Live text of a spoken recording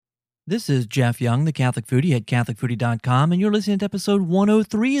This is Jeff Young, the Catholic Foodie at CatholicFoodie.com, and you're listening to episode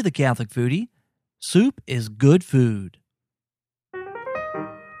 103 of the Catholic Foodie. Soup is good food.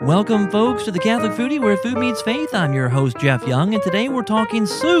 Welcome, folks, to the Catholic Foodie, where food meets faith. I'm your host, Jeff Young, and today we're talking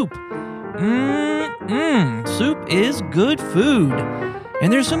soup. Soup is good food.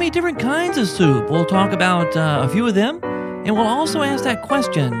 And there's so many different kinds of soup. We'll talk about a few of them, and we'll also ask that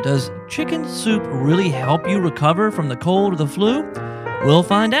question, does chicken soup really help you recover from the cold or the flu? We'll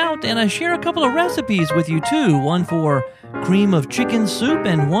find out, and I share a couple of recipes with you, too. One for cream of chicken soup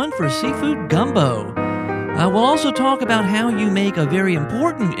and one for seafood gumbo. We'll also talk about how you make a very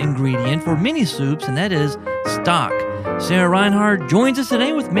important ingredient for many soups, and that is stock. Sarah Reinhardt joins us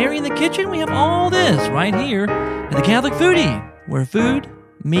today with Mary in the Kitchen. We have all this right here at the Catholic Foodie, where food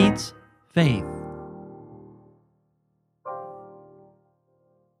meets faith.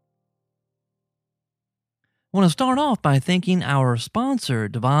 I want to start off by thanking our sponsor,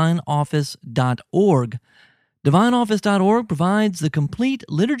 DivineOffice.org. DivineOffice.org provides the complete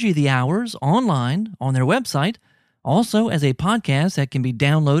Liturgy of the Hours online on their website, also as a podcast that can be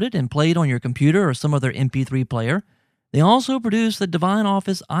downloaded and played on your computer or some other MP3 player. They also produce the Divine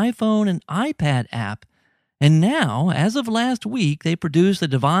Office iPhone and iPad app. And now, as of last week, they produce the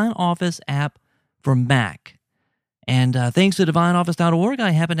Divine Office app for Mac. And thanks to DivineOffice.org,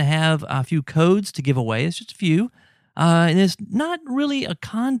 I happen to have a few codes to give away. It's just a few. And it's not really a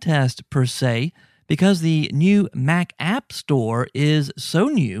contest per se, because the new Mac App Store is so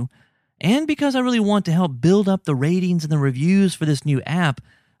new, and because I really want to help build up the ratings and the reviews for this new app,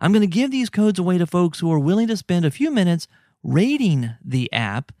 I'm going to give these codes away to folks who are willing to spend a few minutes rating the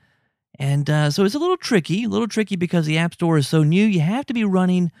app. And so it's a little tricky because the App Store is so new. You have to be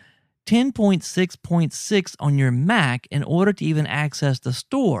running 10.6.6 on your Mac in order to even access the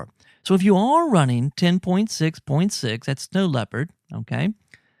store. So if you are running 10.6.6, that's Snow Leopard, okay?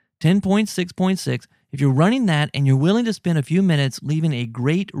 10.6.6, if you're running that and you're willing to spend a few minutes leaving a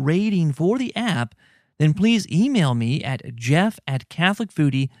great rating for the app, then please email me at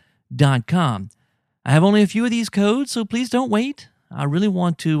jeff@catholicfoodie.com. I have only a few of these codes, so please don't wait. I really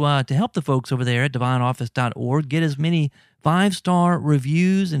want to help the folks over there at divineoffice.org get as many 5-star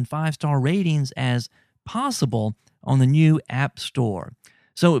reviews and 5-star ratings as possible on the new App Store.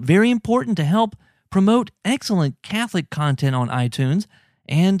 So very important to help promote excellent Catholic content on iTunes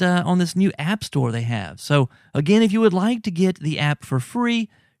and on this new App Store they have. So again, if you would like to get the app for free,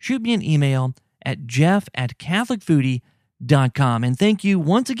 shoot me an email at jeff@catholicfoodie.com. And thank you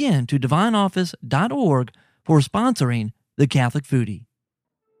once again to divineoffice.org for sponsoring the Catholic Foodie.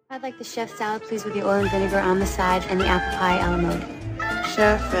 I'd like the chef salad, please, with the oil and vinegar on the side and the apple pie a la mode.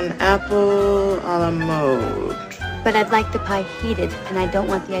 Chef and apple a la mode. But I'd like the pie heated, and I don't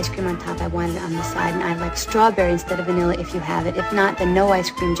want the ice cream on top. I want it on the side, and I'd like strawberry instead of vanilla if you have it. If not, then no ice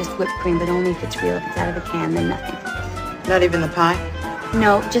cream, just whipped cream, but only if it's real. If it's out of a can, then nothing. Not even the pie?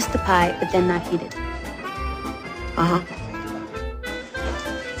 No, just the pie, but then not heated. Uh-huh.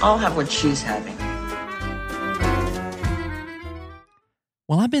 I'll have what she's having.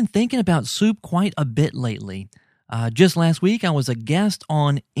 Well, I've been thinking about soup quite a bit lately. Just last week, I was a guest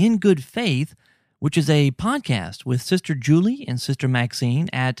on In Good Faith, which is a podcast with Sister Julie and Sister Maxine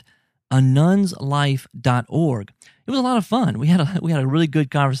at anunslife.org. It was a lot of fun. We had a really good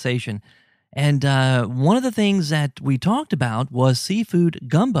conversation. And one of the things that we talked about was seafood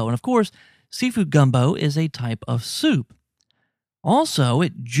gumbo. And of course, seafood gumbo is a type of soup. Also,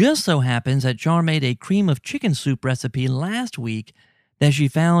 it just so happens that Char made a cream of chicken soup recipe last week that she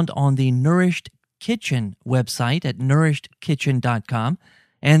found on the Nourished Kitchen website at nourishedkitchen.com.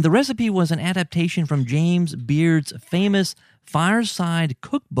 And the recipe was an adaptation from James Beard's famous Fireside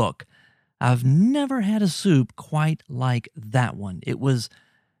Cookbook. I've never had a soup quite like that one. It was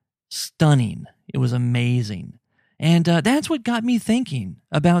stunning. It was amazing. And that's what got me thinking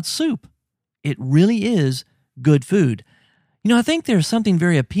about soup. It really is good food. You know, I think there's something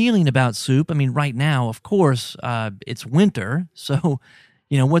very appealing about soup. I mean, right now, of course, it's winter. So,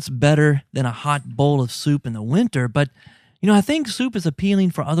 you know, what's better than a hot bowl of soup in the winter? But, you know, I think soup is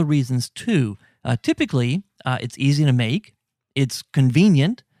appealing for other reasons, too. Typically, it's easy to make, it's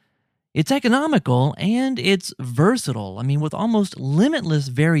convenient, it's economical, and it's versatile. I mean, with almost limitless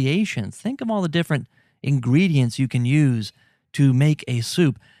variations. Think of all the different ingredients you can use to make a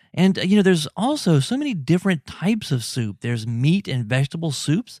soup. And, you know, there's also so many different types of soup. There's meat and vegetable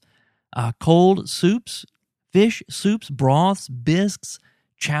soups, cold soups, fish soups, broths, bisques,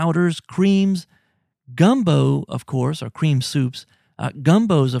 chowders, creams, gumbo, of course, or cream soups,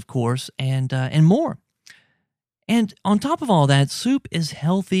 gumbos, of course, and more. And on top of all that, soup is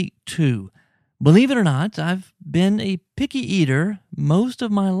healthy too. Believe it or not, I've been a picky eater most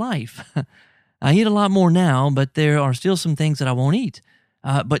of my life. I eat a lot more now, but there are still some things that I won't eat.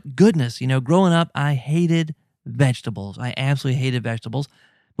 But goodness, growing up, I hated vegetables. I absolutely hated vegetables.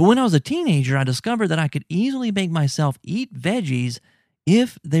 But when I was a teenager, I discovered that I could easily make myself eat veggies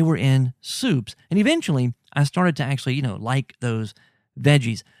if they were in soups. And eventually, I started to actually, like those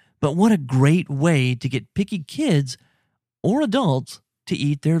veggies. But what a great way to get picky kids or adults to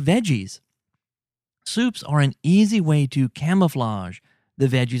eat their veggies. Soups are an easy way to camouflage the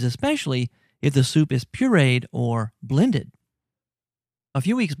veggies, especially if the soup is pureed or blended. A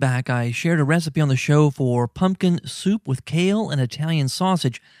few weeks back, I shared a recipe on the show for pumpkin soup with kale and Italian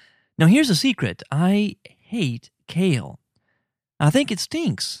sausage. Now, here's the secret. I hate kale. I think it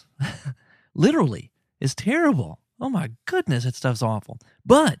stinks. Literally. It's terrible. Oh my goodness, that stuff's awful.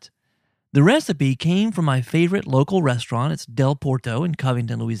 But the recipe came from my favorite local restaurant. It's Del Porto in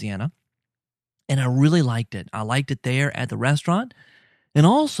Covington, Louisiana. And I really liked it. I liked it there at the restaurant. And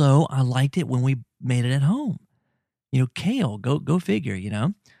also, I liked it when we made it at home. Kale, go figure,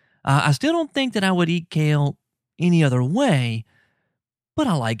 I still don't think that I would eat kale any other way, but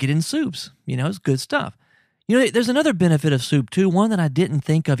I like it in soups. It's good stuff. There's another benefit of soup, too, one that I didn't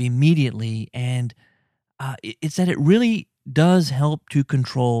think of immediately, and it's that it really does help to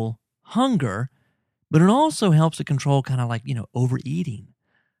control hunger, but it also helps to control kind of like, overeating.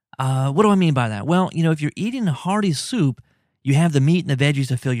 What do I mean by that? Well, if you're eating a hearty soup, you have the meat and the veggies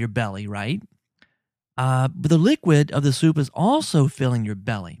to fill your belly, right? But the liquid of the soup is also filling your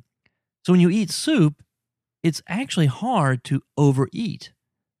belly. So when you eat soup, it's actually hard to overeat.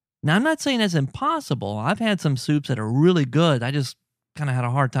 Now, I'm not saying that's impossible. I've had some soups that are really good. I just kind of had a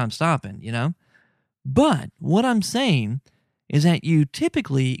hard time stopping, But what I'm saying is that you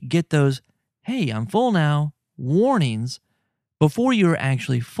typically get those, hey, I'm full now, warnings before you're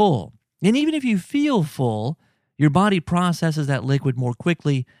actually full. And even if you feel full, your body processes that liquid more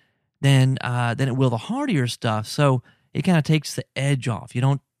quickly than it will the heartier stuff. So it kind of takes the edge off.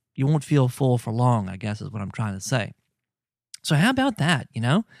 You won't feel full for long, I guess is what I'm trying to say. So how about that,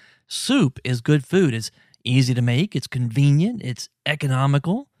 Soup is good food. It's easy to make, it's convenient, it's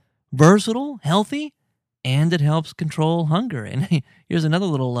economical, versatile, healthy, and it helps control hunger. And here's another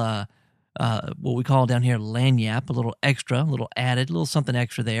little, what we call down here lagniappe, a little extra, a little added, a little something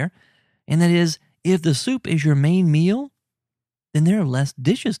extra there. And that is, if the soup is your main meal, then there are less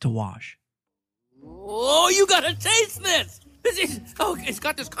dishes to wash. Oh, you gotta taste this! It's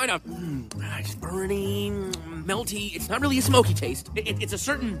got this kind of it's burning, melty. It's not really a smoky taste. It's a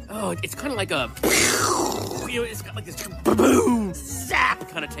certain, it's kind of like a, it's got like this boom, zap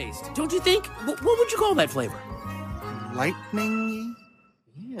kind of taste. Don't you think? What would you call that flavor? Lightning-y?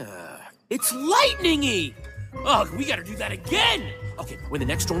 Yeah, it's lightning-y! Oh, we gotta do that again! Okay, when the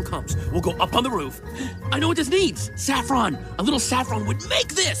next storm comes, we'll go up on the roof. I know what this needs. Saffron. A little saffron would make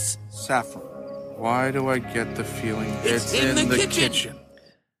this. Saffron. Why do I get the feeling it's in the kitchen?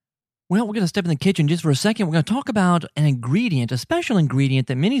 Well, we're going to step in the kitchen just for a second. We're going to talk about an ingredient, a special ingredient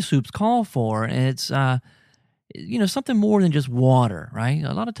that many soups call for. And it's, something more than just water, right?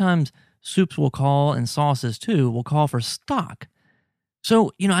 A lot of times soups will call, and sauces too, will call for stock.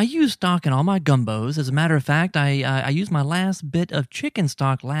 So, I use stock in all my gumbos. As a matter of fact, I used my last bit of chicken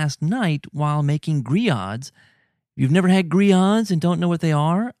stock last night while making griots. If you've never had griots and don't know what they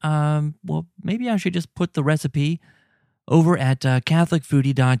are, well, maybe I should just put the recipe over at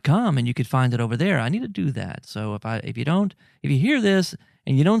CatholicFoodie.com, and you could find it over there. I need to do that. So if you hear this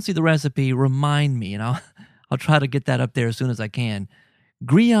and you don't see the recipe, remind me, and I'll try to get that up there as soon as I can.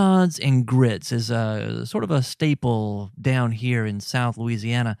 Griots and grits is sort of a staple down here in South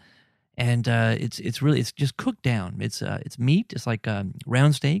Louisiana, and it's just cooked down. It's meat. It's like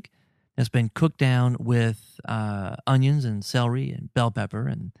round steak that's been cooked down with onions and celery and bell pepper.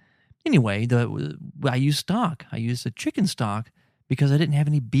 And anyway, I used stock. I used a chicken stock because I didn't have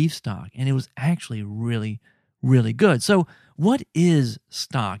any beef stock, and it was actually really, really good. So, what is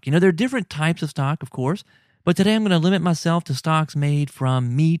stock? There are different types of stock, of course. But today I'm going to limit myself to stocks made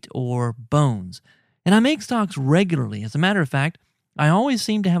from meat or bones. And I make stocks regularly. As a matter of fact, I always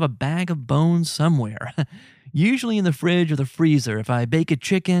seem to have a bag of bones somewhere, usually in the fridge or the freezer. If I bake a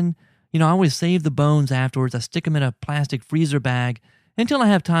chicken, I always save the bones afterwards. I stick them in a plastic freezer bag until I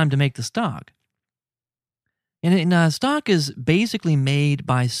have time to make the stock. And stock is basically made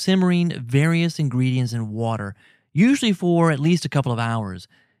by simmering various ingredients in water, usually for at least a couple of hours.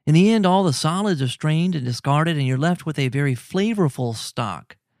 In the end, all the solids are strained and discarded, and you're left with a very flavorful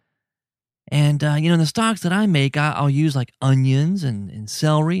stock. And, in the stocks that I make, I'll use like onions and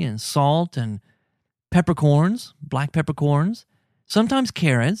celery and salt and peppercorns, black peppercorns, sometimes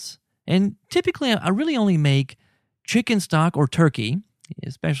carrots, And typically, I really only make chicken stock or turkey,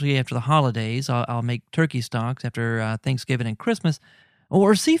 especially after the holidays. I'll make turkey stocks after Thanksgiving and Christmas,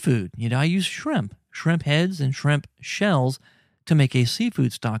 or seafood. I use shrimp heads and shrimp shells to make a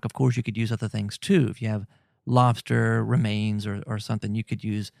seafood stock. Of course, you could use other things too. If you have lobster remains or something, you could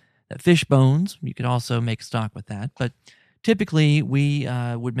use fish bones. You could also make stock with that. But typically, we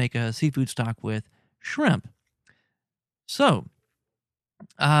would make a seafood stock with shrimp. So,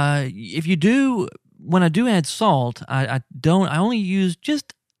 if you do, when I do add salt, I only use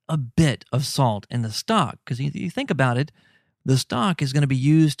just a bit of salt in the stock, because you think about it, the stock is going to be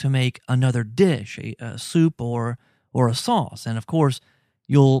used to make another dish, a soup or a sauce, and of course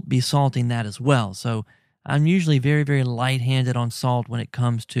you'll be salting that as well. So I'm usually very, very light-handed on salt when it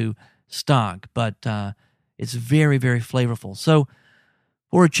comes to stock, but it's very, very flavorful. So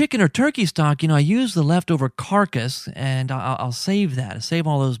for a chicken or turkey stock, I use the leftover carcass, and I'll save that. I save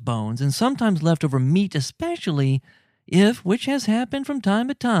all those bones, and sometimes leftover meat, especially which has happened from time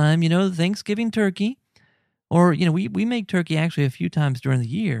to time, Thanksgiving turkey, or, we make turkey actually a few times during the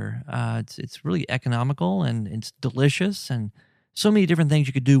year. It's really economical, and it's delicious, and so many different things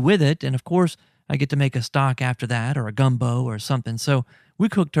you could do with it. And of course, I get to make a stock after that, or a gumbo or something. So we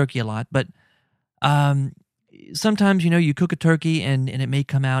cook turkey a lot, but sometimes, you cook a turkey and it may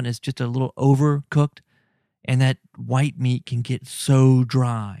come out and it's just a little overcooked, and that white meat can get so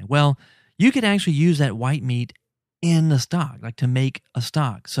dry. Well, you could actually use that white meat in the stock, like to make a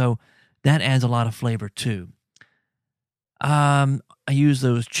stock. So that adds a lot of flavor too. I use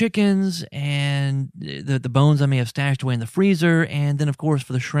those chickens and the bones I may have stashed away in the freezer, and then of course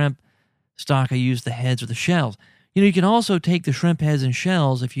for the shrimp stock I use the heads or the shells. You can also take the shrimp heads and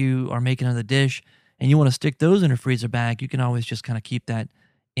shells if you are making another dish and you want to stick those in a freezer bag. You can always just kind of keep that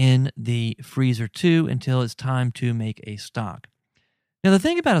in the freezer too until it's time to make a stock. Now the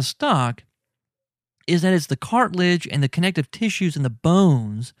thing about a stock is that it's the cartilage and the connective tissues and the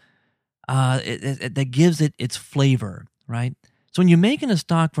bones that gives it its flavor, right? So when you're making a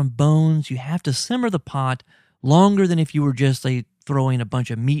stock from bones, you have to simmer the pot longer than if you were just throwing a bunch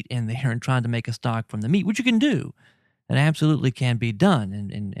of meat in there and trying to make a stock from the meat, which you can do. It absolutely can be done.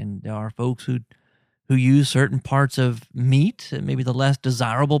 And there are folks who use certain parts of meat, maybe the less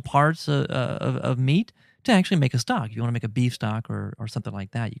desirable parts of meat, to actually make a stock. If you want to make a beef stock or something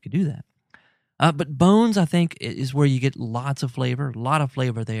like that, you could do that. But bones, I think, is where you get lots of flavor, a lot of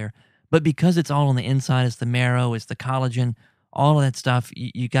flavor there. But because it's all on the inside, it's the marrow, it's the collagen, all of that stuff,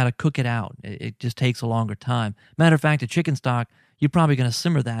 you got to cook it out. It just takes a longer time. Matter of fact, a chicken stock, you're probably going to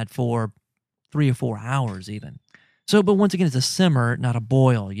simmer that for 3 or 4 hours even. So, but once again, it's a simmer, not a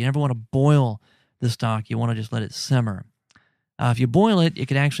boil. You never want to boil the stock. You want to just let it simmer. If you boil it, it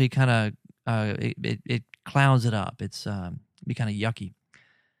could actually kind of, it clouds it up. It's be kind of yucky.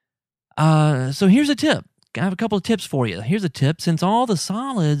 So here's a tip. I have a couple of tips for you. Here's a tip. Since all the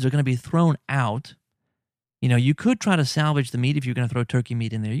solids are going to be thrown out, you could try to salvage the meat if you're going to throw turkey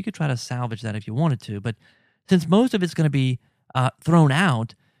meat in there. You could try to salvage that if you wanted to. But since most of it's going to be thrown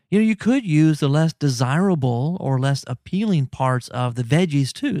out, you could use the less desirable or less appealing parts of the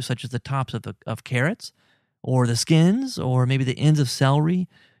veggies too, such as the tops of carrots or the skins or maybe the ends of celery.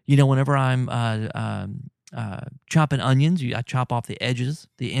 Whenever I'm chopping onions, I chop off the edges,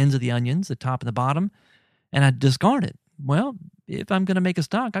 the ends of the onions, the top and the bottom, and I discard it. Well, if I'm going to make a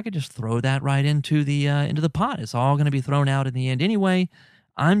stock, I could just throw that right into the pot. It's all going to be thrown out in the end anyway.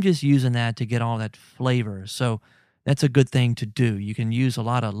 I'm just using that to get all that flavor. So that's a good thing to do. You can use a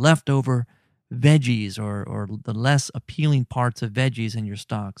lot of leftover veggies or the less appealing parts of veggies in your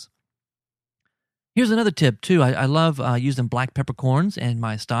stocks. Here's another tip too. I love using black peppercorns in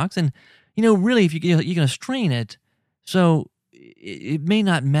my stocks, and really, if you're going to strain it, so it may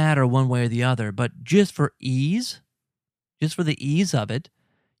not matter one way or the other, but just for the ease of it,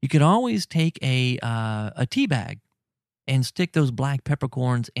 you could always take a tea bag and stick those black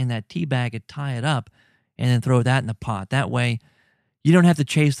peppercorns in that tea bag and tie it up, and then throw that in the pot. That way, you don't have to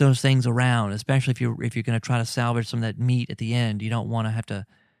chase those things around, especially if you're going to try to salvage some of that meat at the end. You don't want to have to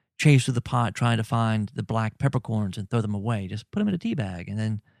chase through the pot trying to find the black peppercorns and throw them away. Just put them in a tea bag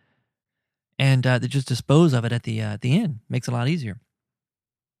and they just dispose of it at the end. Makes it a lot easier.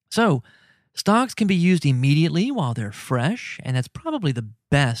 So stocks can be used immediately while they're fresh, and that's probably the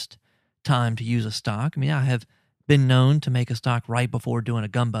best time to use a stock. I mean, I have been known to make a stock right before doing a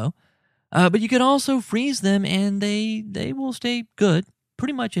gumbo, but you could also freeze them, and they will stay good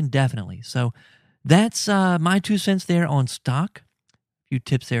pretty much indefinitely. So that's my 2 cents there on stock. A few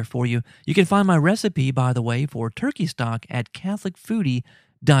tips there for you. You can find my recipe, by the way, for turkey stock at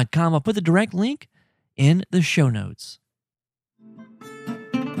CatholicFoodie.com. I'll put the direct link in the show notes.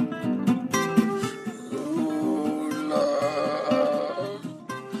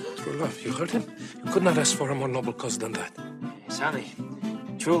 True love, you heard him? You could not ask for a more noble cause than that. Sonny,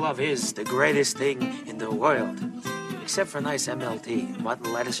 true love is the greatest thing in the world. Except for nice MLT,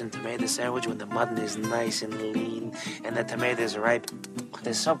 mutton, lettuce, and tomato sandwich when the mutton is nice and lean and the tomato is ripe.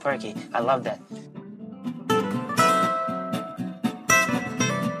 They're so perky. I love that.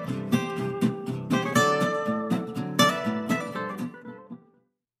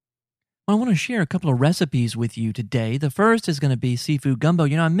 I want to share a couple of recipes with you today. The first is going to be seafood gumbo.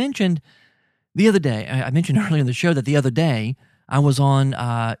 I mentioned the other day, I mentioned earlier in the show that the other day I was on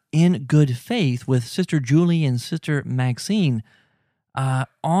In Good Faith with Sister Julie and Sister Maxine.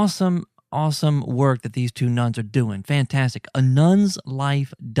 Awesome work that these two nuns are doing. Fantastic.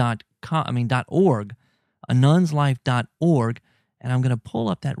 anunslife.org. anunslife.org. And I'm going to pull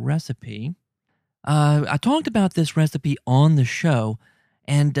up that recipe. I talked about this recipe on the show.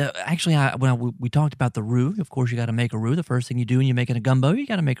 And actually, when we talked about the roux, of course, you got to make a roux. The first thing you do when you're making a gumbo, you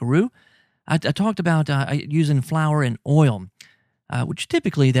got to make a roux. I talked about using flour and oil, which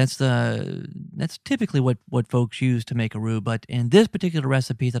typically that's typically what folks use to make a roux. But in this particular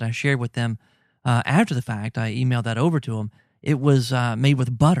recipe that I shared with them after the fact, I emailed that over to them. It was made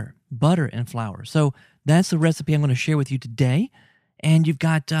with butter and flour. So that's the recipe I'm going to share with you today. And you've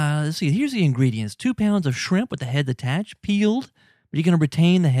got let's see, here's the ingredients: 2 pounds of shrimp with the head attached, peeled. But you're going to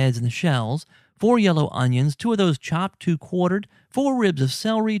retain the heads and the shells, 4 yellow onions, 2 of those chopped, 2 quartered, 4 ribs of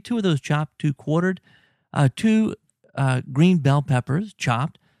celery, 2 of those chopped, 2 quartered, 2 green bell peppers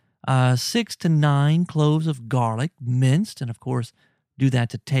chopped, 6 to 9 cloves of garlic minced, and of course do that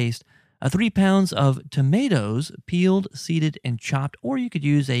to taste, 3 pounds of tomatoes peeled, seeded, and chopped, or you could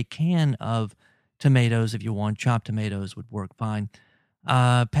use a can of tomatoes if you want. Chopped tomatoes would work fine.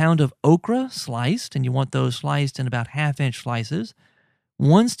 A pound of okra sliced, and you want those sliced in about half-inch slices.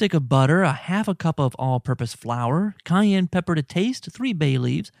 1 stick of butter, a half a cup of all-purpose flour, cayenne pepper to taste, 3 bay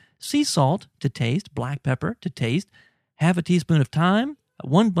leaves, sea salt to taste, black pepper to taste, half a teaspoon of thyme,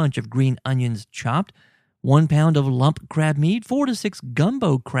 1 bunch of green onions chopped, 1 pound of lump crab meat, 4 to 6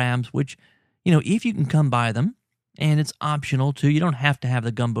 gumbo crabs, which, if you can come by them, and it's optional too. You don't have to have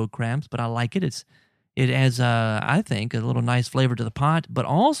the gumbo crabs, but I like it. It adds, I think, a little nice flavor to the pot, but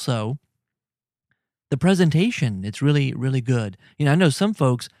also the presentation. It's really, really good. I know some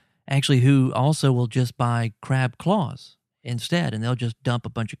folks actually who also will just buy crab claws instead, and they'll just dump a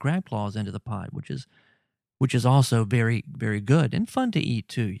bunch of crab claws into the pot, which is also very, very good and fun to eat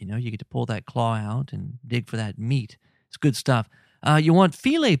too. You get to pull that claw out and dig for that meat. It's good stuff. You want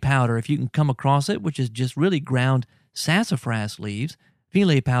filet powder if you can come across it, which is just really ground sassafras leaves.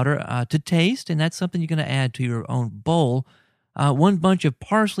 Filet powder to taste, and that's something you're going to add to your own bowl. 1 bunch of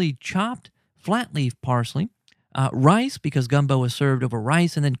parsley chopped, flat leaf parsley, rice, because gumbo is served over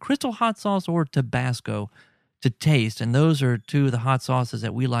rice, and then crystal hot sauce or Tabasco to taste. And those are 2 of the hot sauces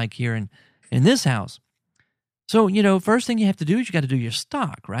that we like here in this house. So, first thing you have to do is you got to do your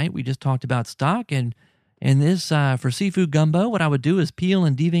stock, right? We just talked about stock, and this for seafood gumbo, what I would do is peel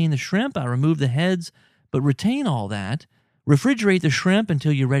and devein the shrimp. I remove the heads, but retain all that. Refrigerate the shrimp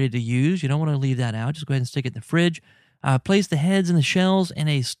until you're ready to use. You don't want to leave that out. Just go ahead and stick it in the fridge. Place the heads and the shells in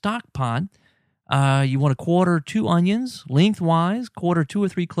a stock pot. You want to quarter 2 onions lengthwise, quarter 2 or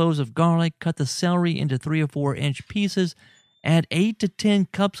 3 cloves of garlic, cut the celery into 3 or 4 inch pieces, add 8 to 10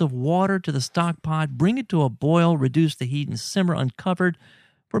 cups of water to the stock pot, bring it to a boil, reduce the heat, and simmer uncovered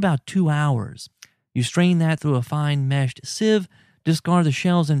for about 2 hours. You strain that through a fine meshed sieve, discard the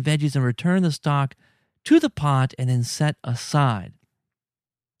shells and veggies, and return the stock to the pot and then set aside.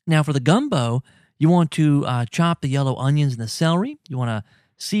 Now for the gumbo, you want to chop the yellow onions and the celery. You want to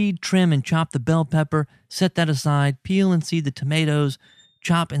seed, trim, and chop the bell pepper. Set that aside. Peel and seed the tomatoes.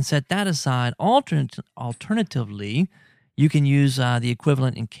 Chop and set that aside. Alternatively, you can use the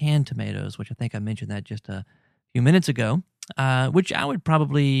equivalent in canned tomatoes, which I think I mentioned that just a few minutes ago, which I would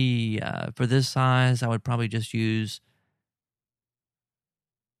probably, for this size, I would probably just use,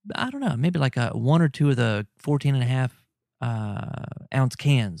 I don't know, maybe like 1 or 2 of the 14.5 ounce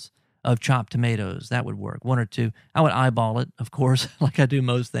cans of chopped tomatoes. That would work. 1 or 2. I would eyeball it, of course, like I do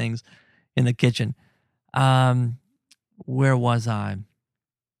most things in the kitchen. Where was I?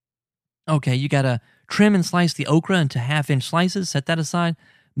 Okay, you got to trim and slice the okra into half-inch slices. Set that aside.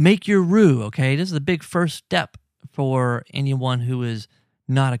 Make your roux, okay? This is the big first step for anyone who is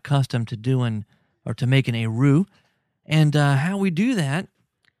not accustomed to doing or to making a roux. And how we do that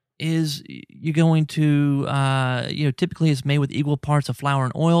is you're going to, typically it's made with equal parts of flour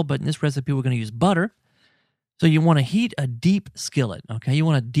and oil, but in this recipe we're going to use butter. So you want to heat a deep skillet, okay? You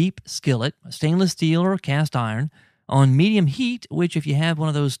want a deep skillet, stainless steel or cast iron, on medium heat, which if you have one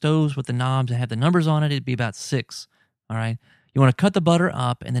of those stoves with the knobs that have the numbers on it, it'd be about 6, all right? You want to cut the butter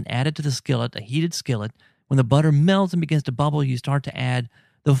up and then add it to the skillet, a heated skillet. When the butter melts and begins to bubble, you start to add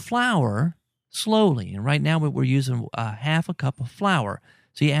the flour slowly. And right now we're using half a cup of flour.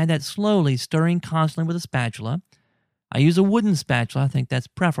 So you add that slowly, stirring constantly with a spatula. I use a wooden spatula. I think that's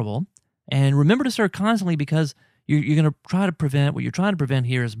preferable. And remember to stir constantly because you're going to try to prevent, what you're trying to prevent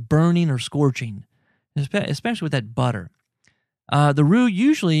here is burning or scorching, especially with that butter. The roux,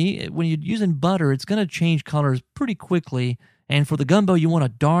 usually, when you're using butter, it's going to change colors pretty quickly. And for the gumbo, you want a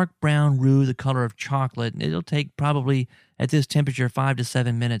dark brown roux, the color of chocolate. And it'll take probably, at this temperature, 5 to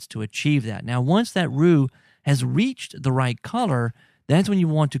 7 minutes to achieve that. Now, once that roux has reached the right color, that's when you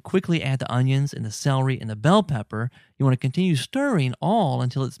want to quickly add the onions and the celery and the bell pepper. You want to continue stirring all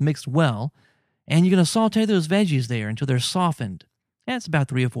until it's mixed well. And you're going to saute those veggies there until they're softened. That's about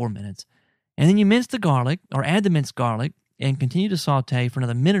 3 or 4 minutes. And then you mince the garlic, or add the minced garlic, and continue to saute for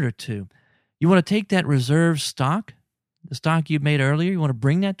another minute or two. You want to take that reserved stock, the stock you made earlier, you want to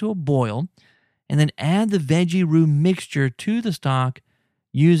bring that to a boil, and then add the veggie roux mixture to the stock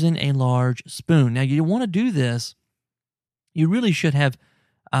using a large spoon. Now, you want to do this, you really should have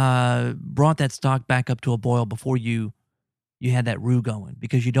brought that stock back up to a boil before you had that roux going,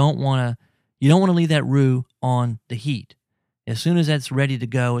 because you don't want to leave that roux on the heat. As soon as that's ready to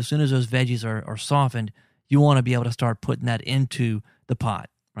go, as soon as those veggies are softened, you want to be able to start putting that into the pot,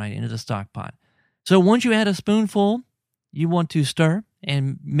 right, into the stock pot. So once you add a spoonful, you want to stir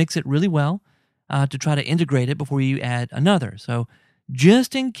and mix it really well to try to integrate it before you add another. So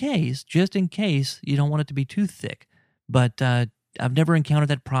just in case, you don't want it to be too thick. But I've never encountered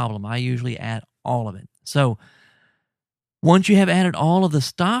that problem. I usually add all of it. So once you have added all of the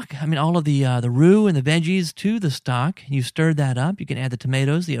stock, all of the roux and the veggies to the stock, you stirred that up. You can add the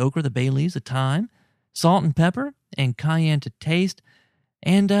tomatoes, the okra, the bay leaves, the thyme, salt and pepper, and cayenne to taste,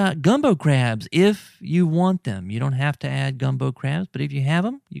 and gumbo crabs if you want them. You don't have to add gumbo crabs, but if you have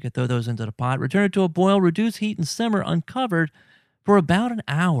them, you can throw those into the pot. Return it to a boil, reduce heat, and simmer uncovered for about an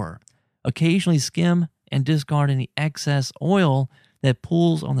hour. Occasionally skim and discard any excess oil that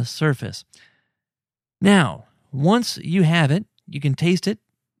pools on the surface. Now, once you have it, you can taste it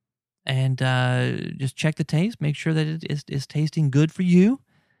and just check the taste. Make sure that it is tasting good for you.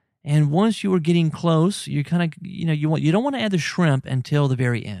 And once you are getting close, you kind of, you don't want to add the shrimp until the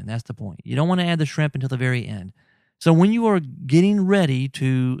very end. That's the point. You don't want to add the shrimp until the very end. So when you are getting ready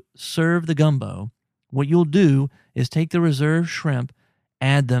to serve the gumbo, what you'll do is take the reserved shrimp,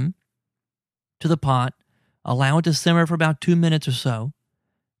 add them to the pot, allow it to simmer for about 2 minutes or so.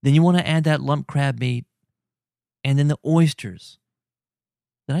 Then you want to add that lump crab meat and then the oysters.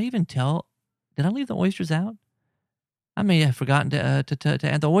 Did I leave the oysters out? I may have forgotten to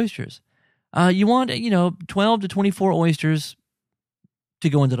add the oysters. You want, 12 to 24 oysters to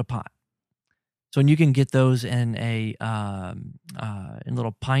go into the pot. So you can get those in in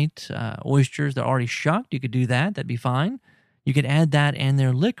little pint oysters that are already shucked. You could do that. That'd be fine. You could add that and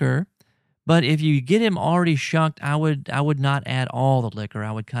their liquor. But if you get them already shucked, I would not add all the liquor.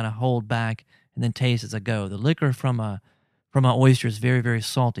 I would kind of hold back and then taste as I go. The liquor from a oyster is very, very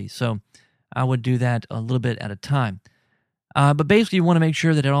salty. So I would do that a little bit at a time. But basically, you want to make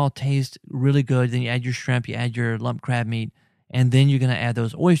sure that it all tastes really good. Then you add your shrimp, you add your lump crab meat, and then you're going to add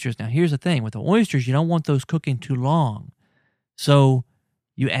those oysters. Now, here's the thing. With the oysters, you don't want those cooking too long. So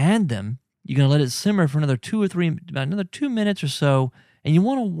you add them. You're going to let it simmer for another 2 minutes or so, and you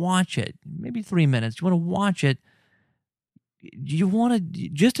want to watch it, maybe 3 minutes. You want to watch it. You want to,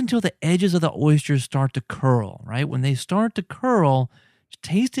 just until the edges of the oysters start to curl, right? When they start to curl,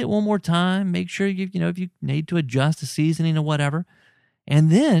 taste it one more time. Make sure if you need to adjust the seasoning or whatever.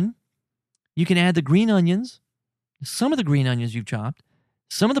 And then you can add the green onions, some of the green onions you've chopped,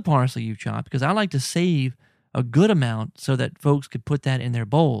 some of the parsley you've chopped, because I like to save a good amount so that folks could put that in their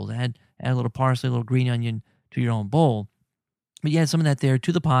bowls. Add a little parsley, a little green onion to your own bowl. But you add some of that there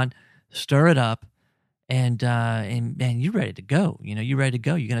to the pot, stir it up, and man, you're ready to go. You're ready to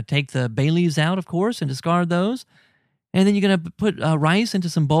go. You're going to take the bay leaves out, of course, and discard those. And then you're going to put rice into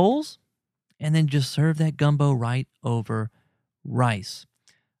some bowls and then just serve that gumbo right over rice.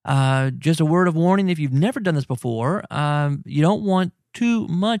 Just a word of warning, if you've never done this before, you don't want too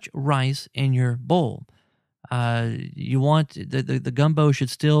much rice in your bowl. You want the gumbo should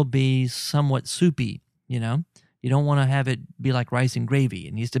still be somewhat soupy, You don't want to have it be like rice and gravy.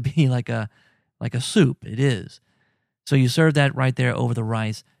 It needs to be like a soup. It is. So you serve that right there over the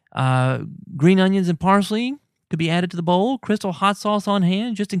rice. Green onions and parsley could be added to the bowl. Crystal hot sauce on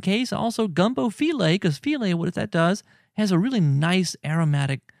hand, just in case. Also, gumbo filet, because filet, what that does, has a really nice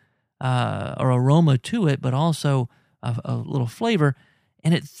aromatic or aroma to it, but also a little flavor,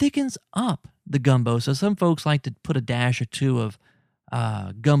 and it thickens up the gumbo, so some folks like to put a dash or two of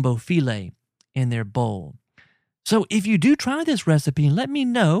gumbo filet in their bowl. So if you do try this recipe, let me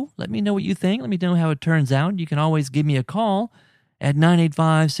know. Let me know what you think. Let me know how it turns out. You can always give me a call at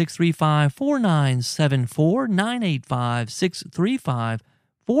 985-635-4974,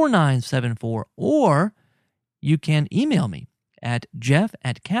 985-635-4974, or you can email me at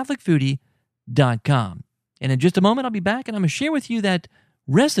jeff@catholicfoodie.com. And in just a moment, I'll be back, and I'm going to share with you that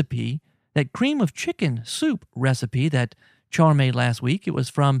recipe, that cream of chicken soup recipe that Char made last week. It was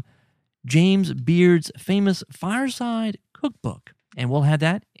from James Beard's famous Fireside Cookbook, and we'll have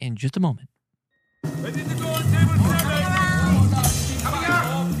that in just a moment. I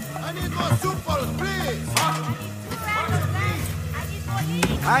need more soup balls, please.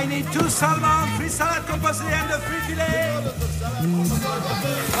 I need 2 salmon, 3 salad composé, and a 3 filet.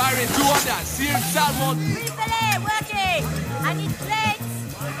 Byron, 2 on that. Seared salmon. 3 filet, working. I need plates.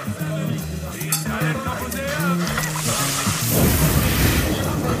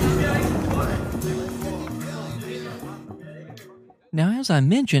 Now, as I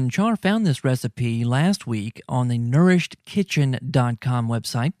mentioned, Char found this recipe last week on the nourishedkitchen.com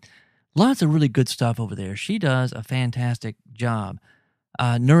website. Lots of really good stuff over there. She does a fantastic job.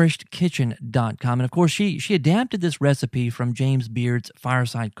 Nourishedkitchen.com. And of course, she adapted this recipe from James Beard's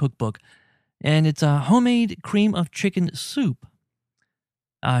Fireside Cookbook, and it's a homemade cream of chicken soup.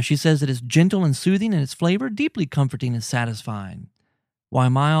 She says it is gentle and soothing in its flavor, deeply comforting and satisfying. While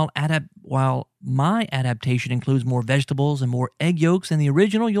my adaptation includes more vegetables and more egg yolks than the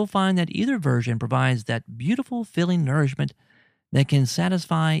original, you'll find that either version provides that beautiful, filling nourishment that can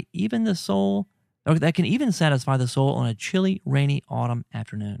satisfy even the soul, or that can even satisfy the soul on a chilly, rainy autumn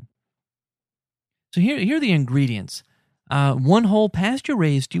afternoon. So here are the ingredients. 1 whole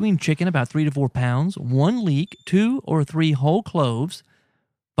pasture-raised stewing chicken, about 3 to 4 pounds, 1 leek, 2 or 3 whole cloves,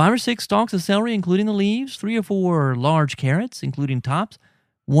 5 or 6 stalks of celery, including the leaves, 3 or 4 large carrots, including tops,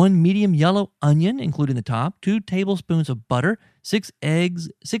 1 medium yellow onion, including the top, 2 tablespoons of butter, 6 eggs,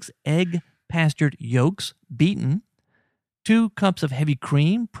 6 egg pastured yolks, beaten, 2 cups of heavy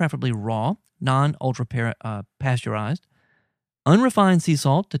cream, preferably raw, non-ultra pasteurized, unrefined sea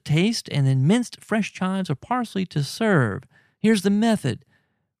salt to taste, and then minced fresh chives or parsley to serve. Here's the method.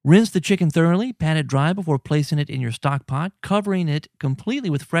 Rinse the chicken thoroughly, pat it dry before placing it in your stock pot, covering it completely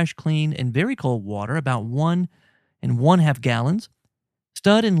with fresh, clean, and very cold water, about 1 1/2 gallons.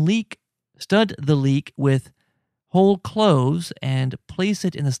 Stud the leek with whole cloves and place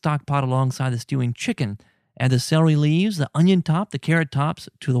it in the stock pot alongside the stewing chicken. Add the celery leaves, the onion top, the carrot tops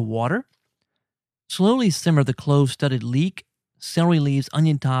to the water. Slowly simmer the clove-studded leek, celery leaves,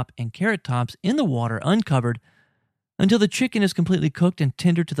 onion top, and carrot tops in the water uncovered until the chicken is completely cooked and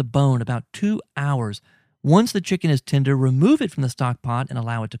tender to the bone, about 2 hours. Once the chicken is tender, remove it from the stock pot and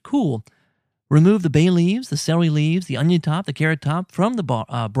allow it to cool. Remove the bay leaves, the celery leaves, the onion top, the carrot top from the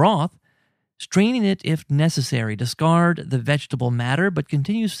broth, straining it if necessary. Discard the vegetable matter, but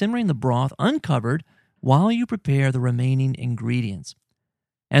continue simmering the broth uncovered while you prepare the remaining ingredients.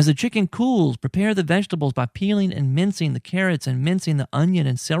 As the chicken cools, prepare the vegetables by peeling and mincing the carrots and mincing the onion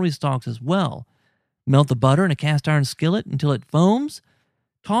and celery stalks as well. Melt the butter in a cast iron skillet until it foams.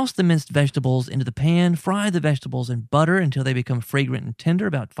 Toss the minced vegetables into the pan. Fry the vegetables in butter until they become fragrant and tender,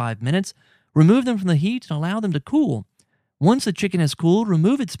 about 5 minutes. Remove them from the heat and allow them to cool. Once the chicken has cooled,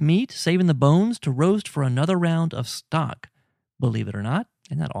 remove its meat, saving the bones to roast for another round of stock. Believe it or not,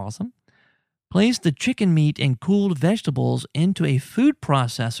 isn't that awesome? Place the chicken meat and cooled vegetables into a food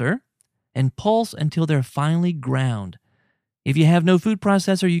processor and pulse until they're finely ground. If you have no food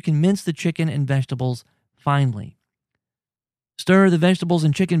processor, you can mince the chicken and vegetables finely. Stir the vegetables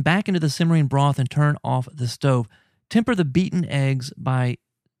and chicken back into the simmering broth and turn off the stove. Temper the beaten eggs by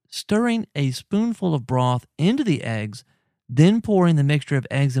stirring a spoonful of broth into the eggs, then pouring the mixture of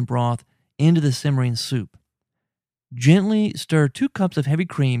eggs and broth into the simmering soup. Gently stir 2 cups of heavy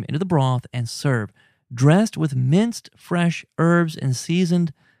cream into the broth and serve, dressed with minced fresh herbs and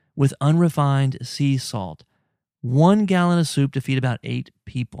seasoned with unrefined sea salt. 1 gallon of soup to feed about 8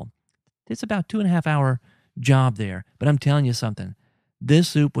 people. It's about 2.5 hour job there, but I'm telling you something. This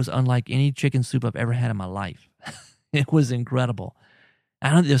soup was unlike any chicken soup I've ever had in my life. It was incredible. I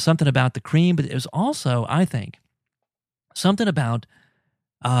don't know, there's something about the cream, but it was also, I think, something about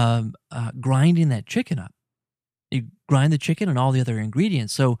grinding that chicken up. You grind the chicken and all the other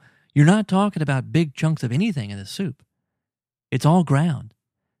ingredients, so you're not talking about big chunks of anything in the soup. It's all ground,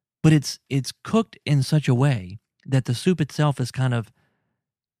 but it's cooked in such a way that the soup itself is kind of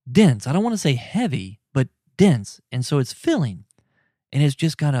dense. I don't want to say heavy, but dense, and so it's filling, and it's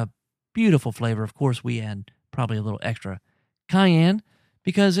just got a beautiful flavor. Of course, we add probably a little extra cayenne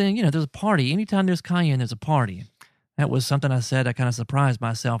because, there's a party. Anytime there's cayenne, there's a party. That was something I said. I kind of surprised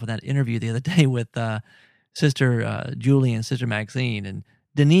myself in that interview the other day with Sister Julie and Sister Maxine. And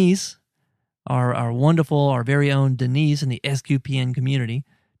Denise, our wonderful, our very own Denise in the SQPN community,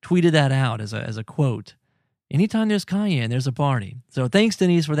 tweeted that out as a quote. Anytime there's cayenne, there's a party. So thanks,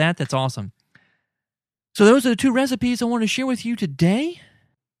 Denise, for that. That's awesome. So those are the 2 recipes I want to share with you today.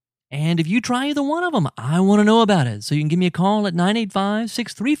 And if you try either one of them, I want to know about it. So you can give me a call at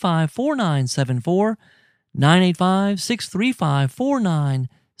 985-635-4974,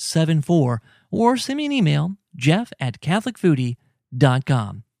 985-635-4974, or send me an email,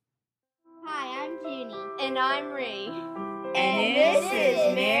 jeff@catholicfoodie.com. Hi, I'm Junie. And I'm Ree. And this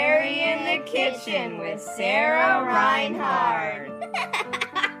is Mary in the Kitchen with Sarah Reinhard.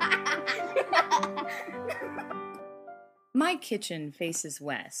 My kitchen faces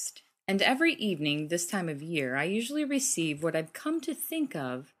west, and every evening this time of year I usually receive what I've come to think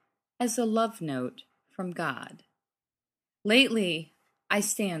of as a love note from God. Lately, I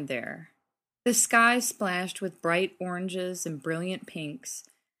stand there, the sky splashed with bright oranges and brilliant pinks,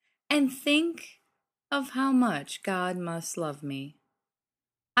 and think of how much God must love me.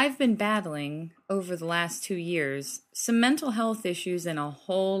 I've been battling, over the last 2 years, some mental health issues and a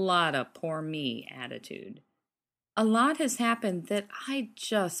whole lot of poor me attitude. A lot has happened that I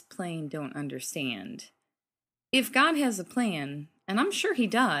just plain don't understand. If God has a plan, and I'm sure He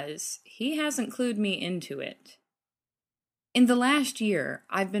does, He hasn't clued me into it. In the last year,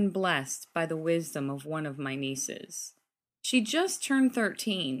 I've been blessed by the wisdom of one of my nieces. She just turned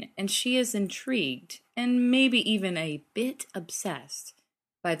 13, and she is intrigued, and maybe even a bit obsessed,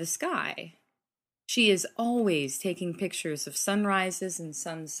 by the sky. She is always taking pictures of sunrises and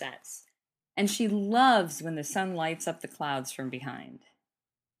sunsets, and she loves when the sun lights up the clouds from behind.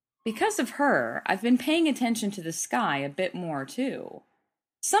 Because of her, I've been paying attention to the sky a bit more, too.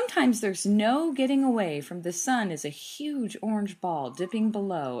 Sometimes there's no getting away from the sun as a huge orange ball dipping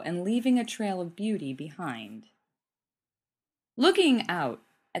below and leaving a trail of beauty behind. Looking out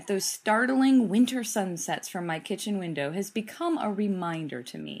at those startling winter sunsets from my kitchen window has become a reminder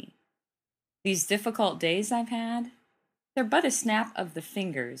to me. These difficult days I've had, they're but a snap of the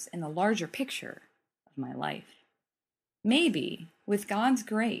fingers in the larger picture of my life. Maybe, with God's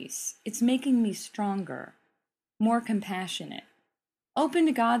grace, it's making me stronger, more compassionate, open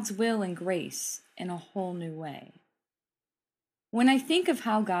to God's will and grace in a whole new way. When I think of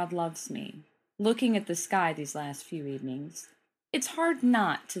how God loves me, looking at the sky these last few evenings, it's hard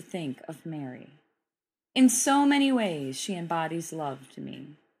not to think of Mary. In so many ways, she embodies love to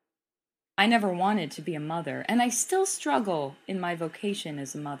me. I never wanted to be a mother, and I still struggle in my vocation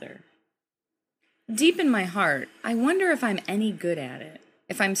as a mother. Deep in my heart, I wonder if I'm any good at it,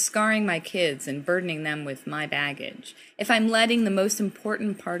 if I'm scarring my kids and burdening them with my baggage, if I'm letting the most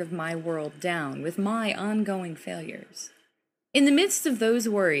important part of my world down with my ongoing failures. In the midst of those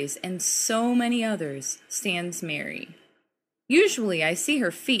worries and so many others stands Mary. Usually I see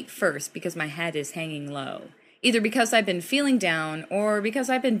her feet first because my head is hanging low, either because I've been feeling down or because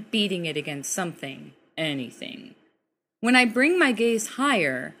I've been beating it against something, anything. When I bring my gaze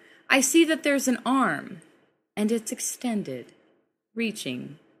higher, I see that there's an arm, and it's extended,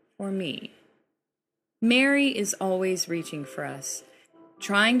 reaching for me. Mary is always reaching for us,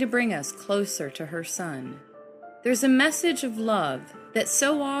 trying to bring us closer to her Son. There's a message of love that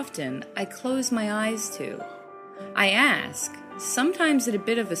so often I close my eyes to. I ask, sometimes at a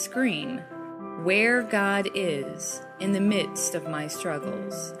bit of a scream, where God is in the midst of my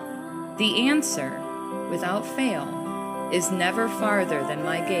struggles. The answer, without fail, is never farther than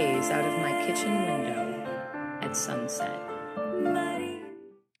my gaze out of my kitchen window at sunset.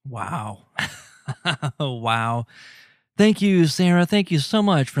 Wow. Wow. Thank you, Sarah. Thank you so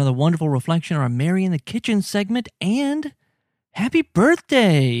much for another wonderful reflection on our Mary in the Kitchen segment, and happy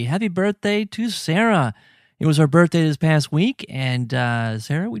birthday. Happy birthday to Sarah. It was her birthday this past week, and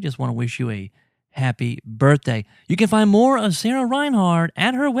Sarah, we just want to wish you a happy birthday. You can find more of Sarah Reinhard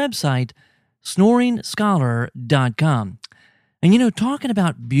at her website, snoringscholar.com. And talking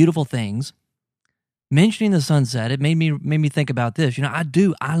about beautiful things, mentioning the sunset, it made me think about this.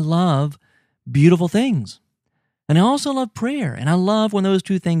 I love beautiful things. And I also love prayer, and I love when those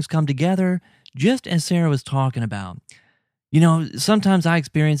two things come together, just as Sarah was talking about. Sometimes I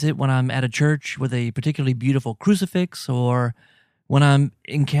experience it when I'm at a church with a particularly beautiful crucifix, or when I'm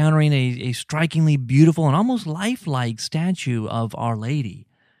encountering a strikingly beautiful and almost lifelike statue of Our Lady.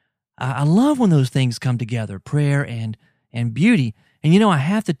 I love when those things come together, prayer and beauty. And I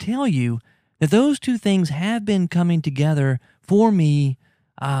have to tell you that those two things have been coming together for me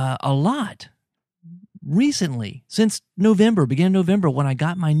a lot recently, since November, beginning of November, when I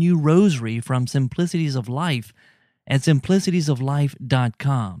got my new rosary from Simplicities of Life at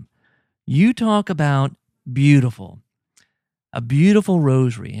simplicities.oflife.com. You talk about beautiful. A beautiful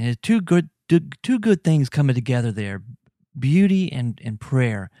rosary. And it's two good things coming together there, beauty and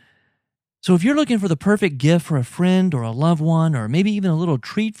prayer. So if you're looking for the perfect gift for a friend or a loved one, or maybe even a little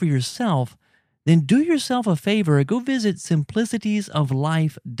treat for yourself, then do yourself a favor. Go visit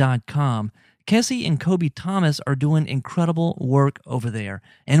simplicities.oflife.com. Kessie and Kobe Thomas are doing incredible work over there.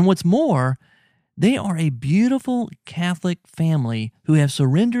 And what's more, they are a beautiful Catholic family who have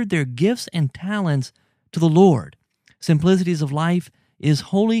surrendered their gifts and talents to the Lord. Simplicities of Life is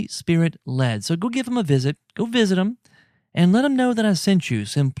Holy Spirit led. So go give them a visit, go visit them, and let them know that I sent you.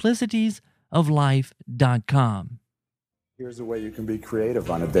 simplicities.oflife.com. Here's a way you can be creative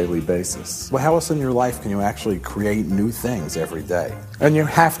on a daily basis. Well, how else in your life can you actually create new things every day? And you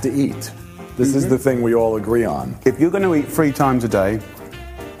have to eat. This is the thing we all agree on. If you're going to eat 3 times a day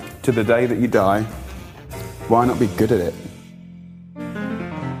to the day that you die, why not be good at it?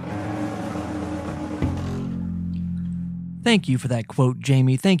 Thank you for that quote,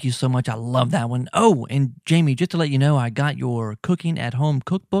 Jamie. Thank you so much. I love that one. Oh, and Jamie, just to let you know, I got your Cooking at Home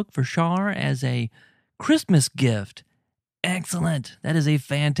cookbook for Shar as a Christmas gift. Excellent. That is a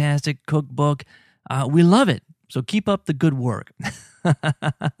fantastic cookbook. We love it. So keep up the good work.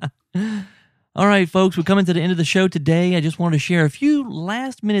 All right, folks, we're coming to the end of the show today. I just wanted to share a few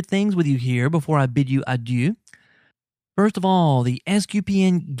last-minute things with you here before I bid you adieu. First of all, the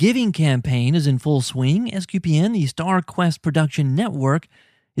SQPN Giving Campaign is in full swing. SQPN, the Star Quest Production Network,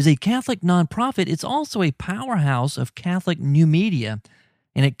 is a Catholic nonprofit. It's also a powerhouse of Catholic new media,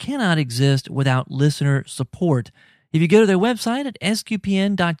 and it cannot exist without listener support. If you go to their website at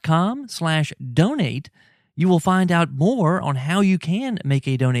sqpn.com/donate, you will find out more on how you can make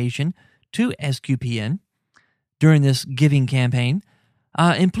a donation to SQPN during this giving campaign.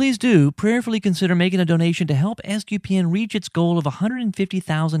 And please do prayerfully consider making a donation to help SQPN reach its goal of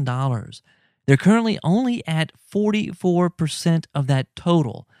 $150,000. They're currently only at 44% of that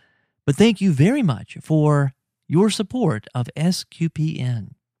total. But thank you very much for your support of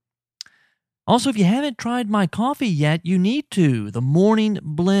SQPN. Also, if you haven't tried my coffee yet, you need to. The Morning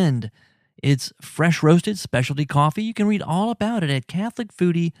Blend. It's fresh roasted specialty coffee. You can read all about it at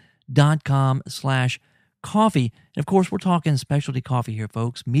catholicfoodie.com/coffee. And of course, we're talking specialty coffee here,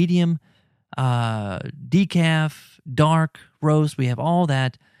 folks. Medium, decaf, dark roast. We have all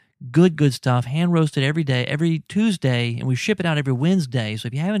that good stuff. Hand roasted every day, every Tuesday, and we ship it out every Wednesday. So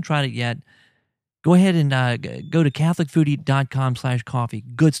if you haven't tried it yet, go ahead and go to catholicfoodie.com/coffee.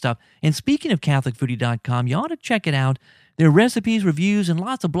 Good stuff. And speaking of catholicfoodie.com, you ought to check it out. There are recipes, reviews, and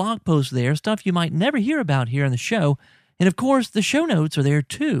lots of blog posts there, stuff you might never hear about here on the show. And of course, the show notes are there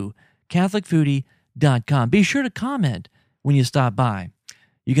too, catholicfoodie.com. Be sure to comment when you stop by.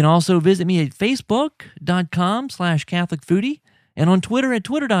 You can also visit me at facebook.com/catholicfoodie and on Twitter at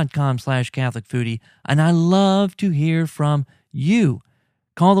twitter.com/catholicfoodie. And I love to hear from you.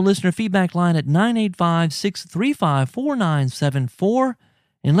 Call the listener feedback line at 985-635-4974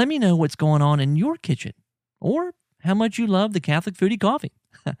 and let me know what's going on in your kitchen or how much you love the Catholic Foodie coffee.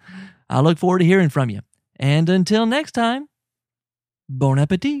 I look forward to hearing from you. And until next time, bon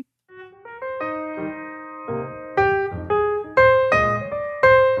appetit.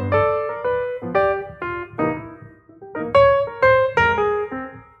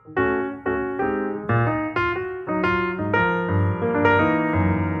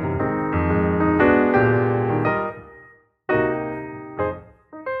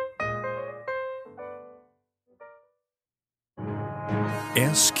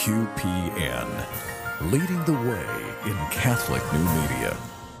 SQPN, leading the way in Catholic new media.